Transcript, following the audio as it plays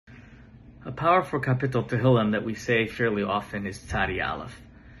A powerful kapitel Tehillim that we say fairly often is Tzadi Aleph.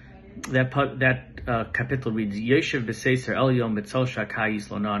 That kapitel reads, Yeshiv b'seiser Elyon b'tzol shakai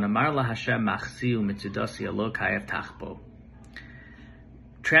yislonon amar la Hashem machziu mitzudasi alokai avtachbo.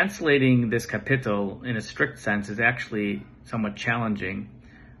 Translating this kapitel in a strict sense is actually somewhat challenging.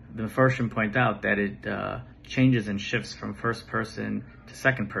 The Mefarshim point out that it changes and shifts from first person to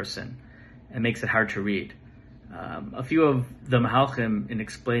second person and makes it hard to read. A few of the Mahalchim in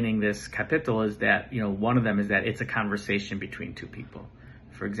explaining this kapitel is that, one of them is that it's a conversation between two people.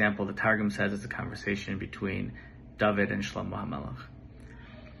 For example, the Targum says it's a conversation between David and Shlomo HaMelech.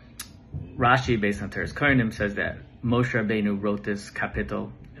 Rashi, based on Teres Kohanim, says that Moshe Rabbeinu wrote this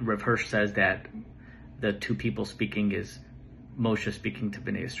kapitel. Rav Hirsch says that the two people speaking is Moshe speaking to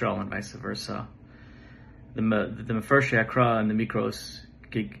Bnei Yisrael and vice versa. The Mefarshei Hakra and the Mikros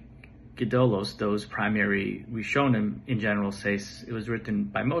Gedolos, those primary Rishonim in general, say it was written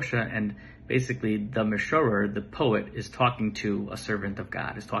by Moshe, and basically the Meshorer, the poet, is talking to a servant of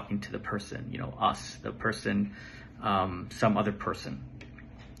God, is talking to the person, us, the person, some other person.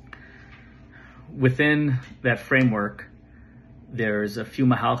 Within that framework, there's a few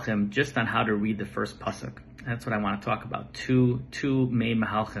mahalchim just on how to read the first pasuk. That's what I want to talk about. Two main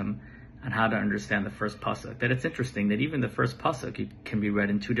mahalchim on how to understand the first pasuk. That it's interesting that even the first pasuk can be read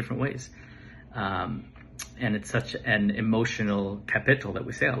in two different ways. And it's such an emotional kapitel that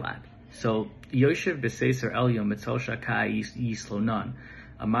we say a lot. So, Yoshev b'seiser Elyon mitzol shakai yislonon.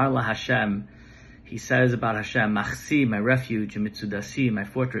 Amar la Hashem, he says about Hashem, Machsi, my refuge, and Mitzudasi, my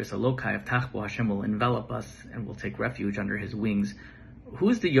fortress, Alokai avtachbo, Hashem will envelop us and will take refuge under his wings.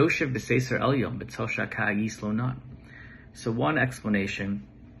 Who's the Yoshev b'seiser Elyon mitzol shakai yislonon? So one explanation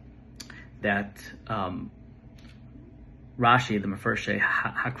that Rashi, the Mefarshei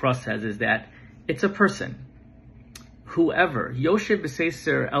Hakra, says is that it's a person. Whoever, Yoshev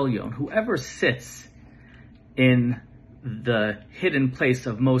b'seiser Elyon, whoever sits in the hidden place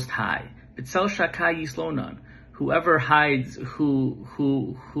of Most High, b'tzel shakai yislonon, whoever hides,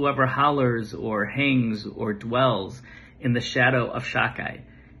 whoever hollers or hangs or dwells in the shadow of Shakai,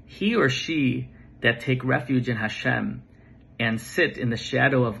 he or she that take refuge in Hashem and sit in the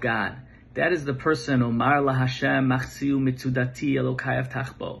shadow of God, that is the person, Omar la Hashem machziu mitzudati elokai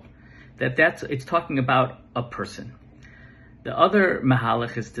avtachbo. It's talking about a person. The other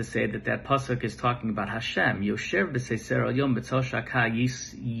mahalach is to say that pasuk is talking about Hashem, Yoshev b'seiser Elyon b'tzol shakai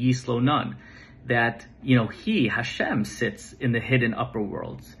yislonon, that, he, Hashem, sits in the hidden upper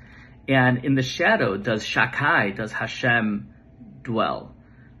worlds. And in the shadow does Hashem dwell.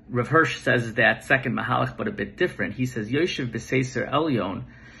 Rav Hirsch says that second mahalach, but a bit different. He says, Yoshev b'seiser Elyon,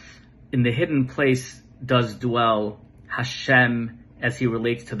 in the hidden place does dwell Hashem, as he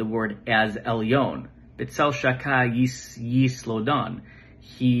relates to the word as Elyon. B'tzel shakai yislonon.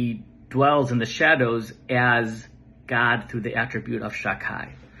 He dwells in the shadows as God through the attribute of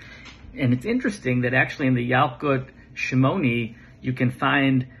Shakai. And it's interesting that actually in the Yalkut Shimoni, you can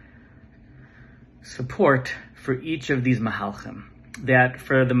find support for each of these mahalchim. That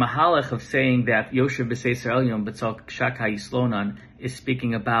for the mahalach of saying that Yoshev b'seiser Elyon b'tzol shakai yislonon is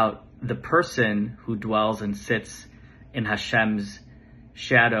speaking about the person who dwells and sits in Hashem's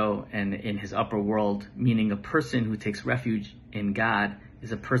shadow and in his upper world, meaning a person who takes refuge in God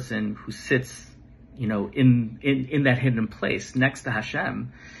is a person who sits, in that hidden place next to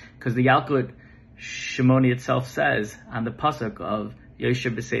Hashem, because the Yalkut Shimoni itself says on the pasuk of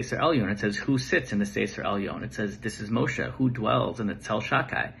Yoshev b'seiser Elyon, it says who sits in the Seiser Elyon. It says this is Moshe who dwells in the Tzel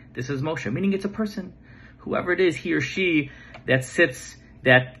Shakai. This is Moshe, meaning it's a person, whoever it is, he or she that sits.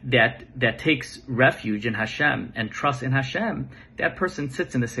 That takes refuge in Hashem and trusts in Hashem, that person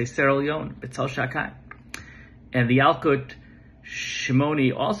sits in the Seiser Elyon, B'tzel Shakai. And the Yalkut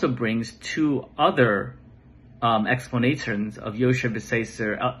Shimoni also brings two other explanations of Yoshev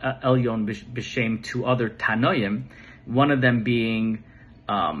b'seiser Elyon b'shem two other Tanoim. One of them being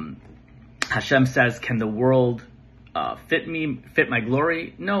Hashem says, "Can the world fit my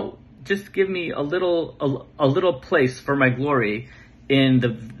glory? No, just give me a little place for my glory in the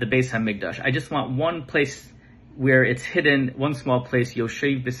Beis HaMikdash. I just want one place where it's hidden, one small place,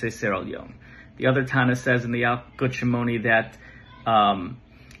 Yoshev b'seiser Elyon." The other Tana says in the Yalkut Shimoni that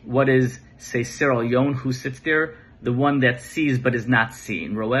what is Seiser Elyon, who sits there? The one that sees but is not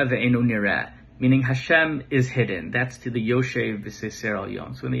seen. Roeh ve'eino nireh. Meaning Hashem is hidden. That's to the Yoshev b'seiser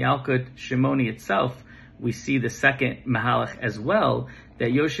Elyon. So in the Yalkut Shimoni itself, we see the second mahalach as well,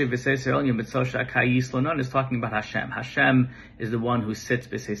 that Yoshev b'seiser Elyon b'tzol shakai yislonon is talking about Hashem. Hashem is the one who sits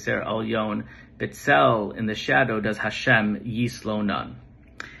b'seiser Elyon. B'tzel, in the shadow, does Hashem yislonon.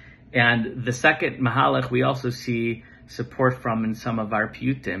 And the second mahalach, we also see support from in some of our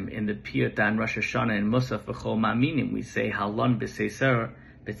piyutim. In the piyut on Rosh Hashanah and Musaf v'chol ma'aminim, we say Halon b'seser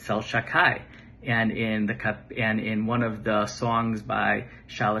b'tzel shakai. And in one of the songs by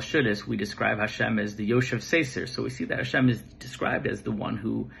Shalashudis, we describe Hashem as the Yoshev Seser. So we see that Hashem is described as the one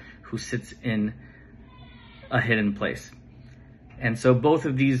who sits in a hidden place. And so both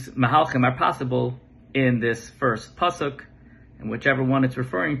of these mahalchim are possible in this first pasuk, and whichever one it's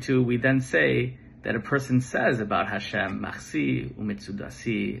referring to, we then say that a person says about Hashem, Machsi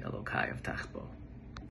u'mitzudasi Elokai avtach bo.